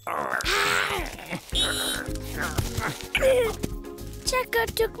 Jackal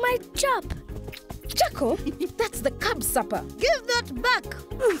took my chop. Jackal, that's the cub supper. Give that back.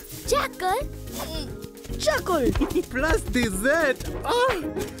 Jackal. Jackal. Plus dessert. Oh.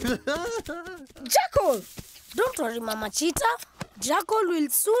 Jackal. Don't worry, Mama Cheetah. Jackal will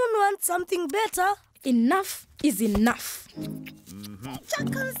soon want something better. Enough is enough.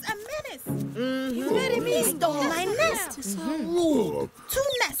 Jackal's a menace. He's very mean. He stole my nest. So rude. 2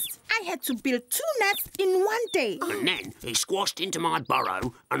 nests. I had to build 2 nests in 1 day. And then he squashed into my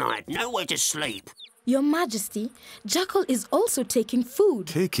burrow and I had nowhere to sleep. Your Majesty, Jackal is also taking food.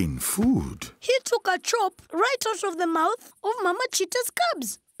 Taking food? He took a chop right out of the mouth of Mama Cheetah's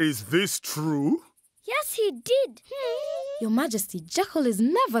cubs. Is this true? Yes, he did. Your Majesty, Jackal is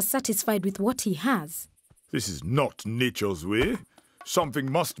never satisfied with what he has. This is not nature's way.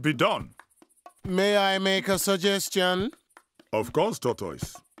 Something must be done. May I make a suggestion? Of course,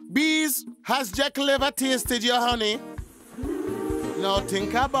 Tortoise. Bees, has Jackal ever tasted your honey? Now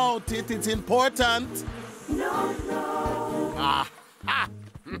think about it, it's important. No.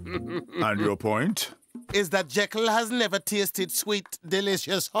 And your point? Is that Jackal has never tasted sweet,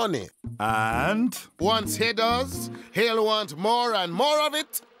 delicious honey. And? Once he does, he'll want more and more of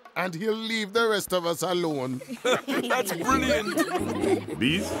it, and he'll leave the rest of us alone. That's brilliant.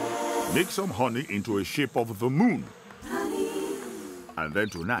 Bees, make some honey into a shape of the moon. And then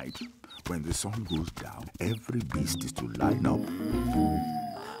tonight, When the sun goes down, every beast is to line up.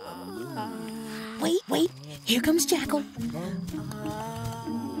 Wait. Here comes Jackal.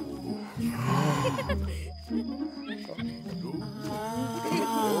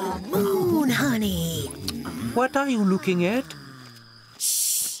 Moon honey. What are you looking at?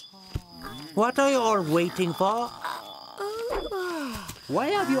 Shh. What are you all waiting for? Why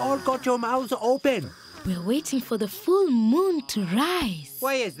have you all got your mouths open? We're waiting for the full moon to rise.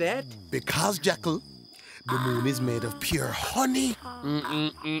 Why is that? Because, Jackal, the moon is made of pure honey.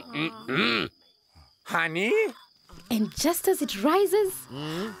 Honey? And just as it rises,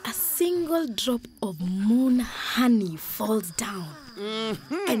 a single drop of moon honey falls down.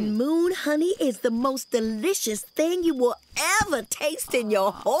 And moon honey is the most delicious thing you will ever taste in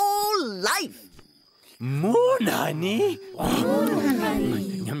your whole life. Moon honey? Moon honey.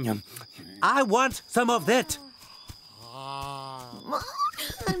 Yum, yum. I want some of that. Moon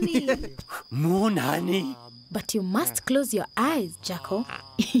honey. Moon honey. But you must close your eyes, Jackal.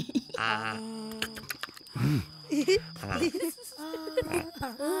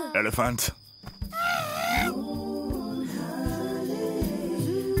 Elephant.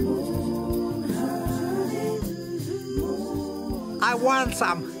 I want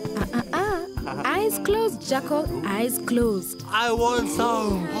some. Eyes closed, Jackal. Eyes closed. I want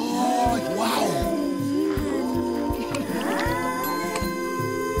some. Oh, wow.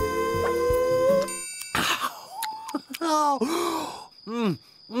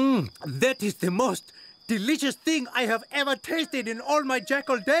 That is the most delicious thing I have ever tasted in all my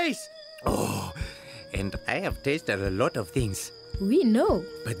Jackal days. Oh, and I have tasted a lot of things. We know.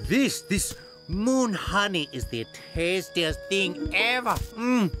 But this moon honey is the tastiest thing ever.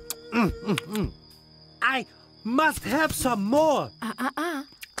 I must have some more.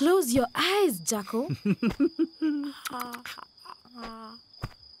 Close your eyes, Jackal.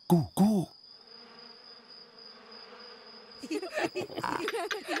 Goo, goo.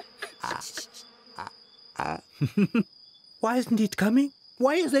 Why isn't it coming?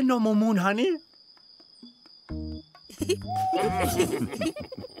 Why is there no more moon honey?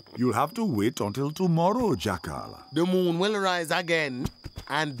 You'll have to wait until tomorrow, Jackal. The moon will rise again,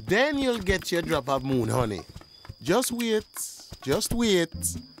 and then you'll get your drop of moon honey. Just wait. Just wait.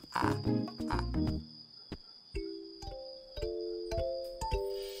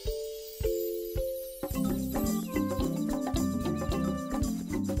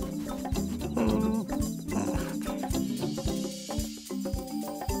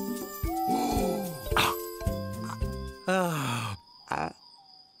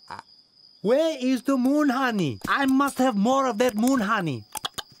 Where is the moon honey? I must have more of that moon honey.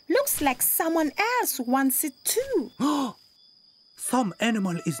 Looks like someone else wants it too. Some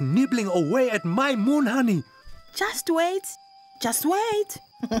animal is nibbling away at my moon honey. Just wait. Just wait.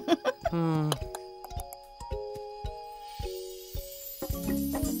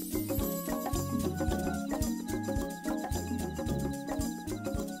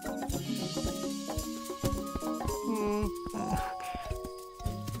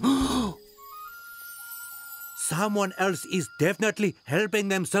 Someone else is definitely helping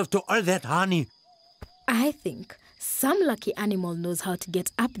themselves to all that honey. I think some lucky animal knows how to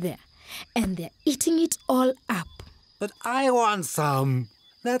get up there, and they're eating it all up. But I want some.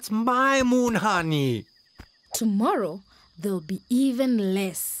 That's my moon honey. Tomorrow, there'll be even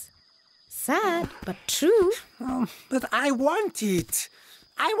less. Sad, but true. But I want it.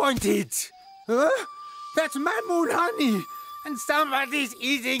 I want it. Huh? That's my moon honey. And somebody's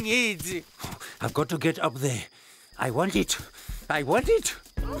eating it. I've got to get up there. I want it. I want it.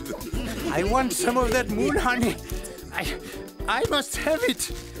 I want some of that moon honey. I must have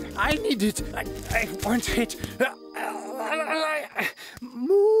it. I need it. I want it.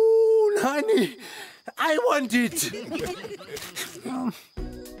 Moon honey. I want it.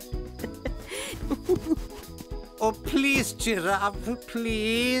 Oh, please, Giraffe,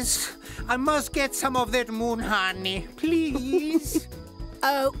 please. I must get some of that moon honey, please.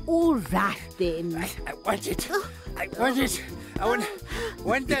 Oh, all right then. I want it. I want it. I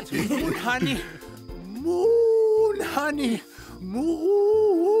want that moon honey. Moon honey.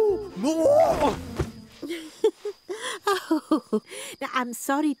 Moo. Oh, now, I'm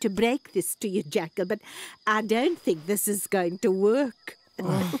sorry to break this to you, Jackal, but I don't think this is going to work.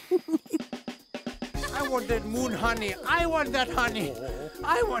 I want that moon honey. I want that honey.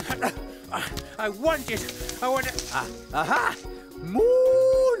 I want it. I want it. Aha!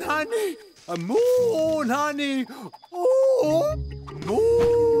 Moon honey. A moon honey. Oh,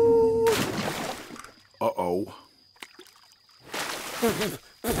 moon. Uh-oh.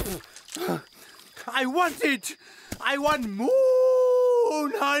 I want it. I want moon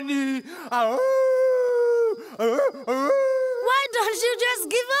moon, honey. Why don't you just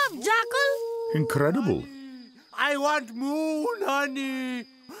give up, Jackal? Incredible. I want moon, honey.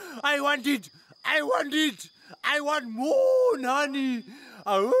 I want it. I want it. I want moon, honey.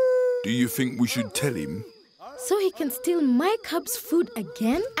 Do you think we should tell him? So he can steal my cub's food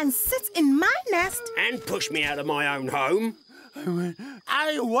again? And sit in my nest? And push me out of my own home?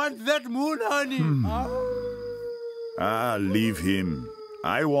 I want that moon, honey. Leave him.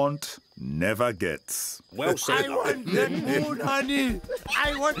 I want never gets. Well said. I want that moon, honey.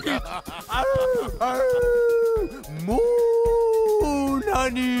 I want it. Moon,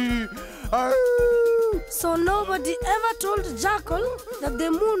 honey. So nobody ever told Jackal that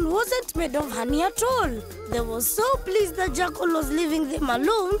the moon wasn't made of honey at all. They were so pleased that Jackal was leaving them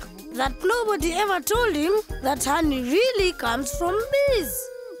alone that nobody ever told him that honey really comes from bees.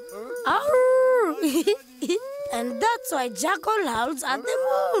 And that's why Jackal howls at the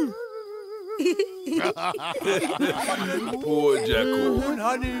moon. Poor Jackal. Moon,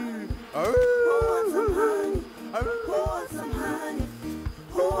 honey. Who wants some honey?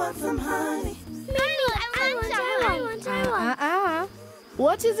 Who wants some honey?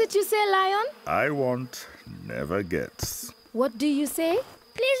 What is it you say, Lion? I want never gets. What do you say?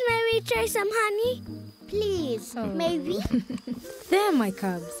 Please, may we try some honey? Please, maybe. There, my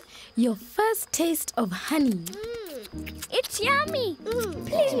cubs. Your first taste of honey. It's yummy.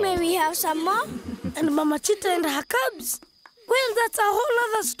 Please, may we have some more? And Mama Cheetah and her cubs. Well, that's a whole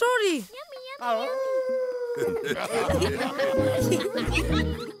other story.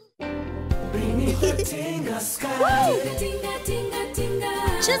 Bring the tinga sky. Tinga, tinga, tinga.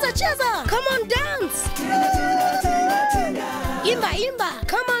 Cheza, cheza. Come on, dance. Imba, imba.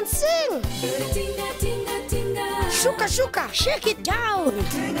 Come on, sing. Tinga, tinga, tinga. Shuka, shuka. Shake it down.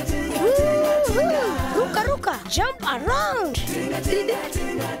 Ruka, ruka. Jump around.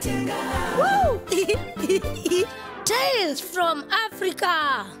 Woo! Tales from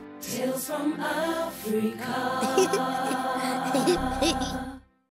Africa. Tales from Africa.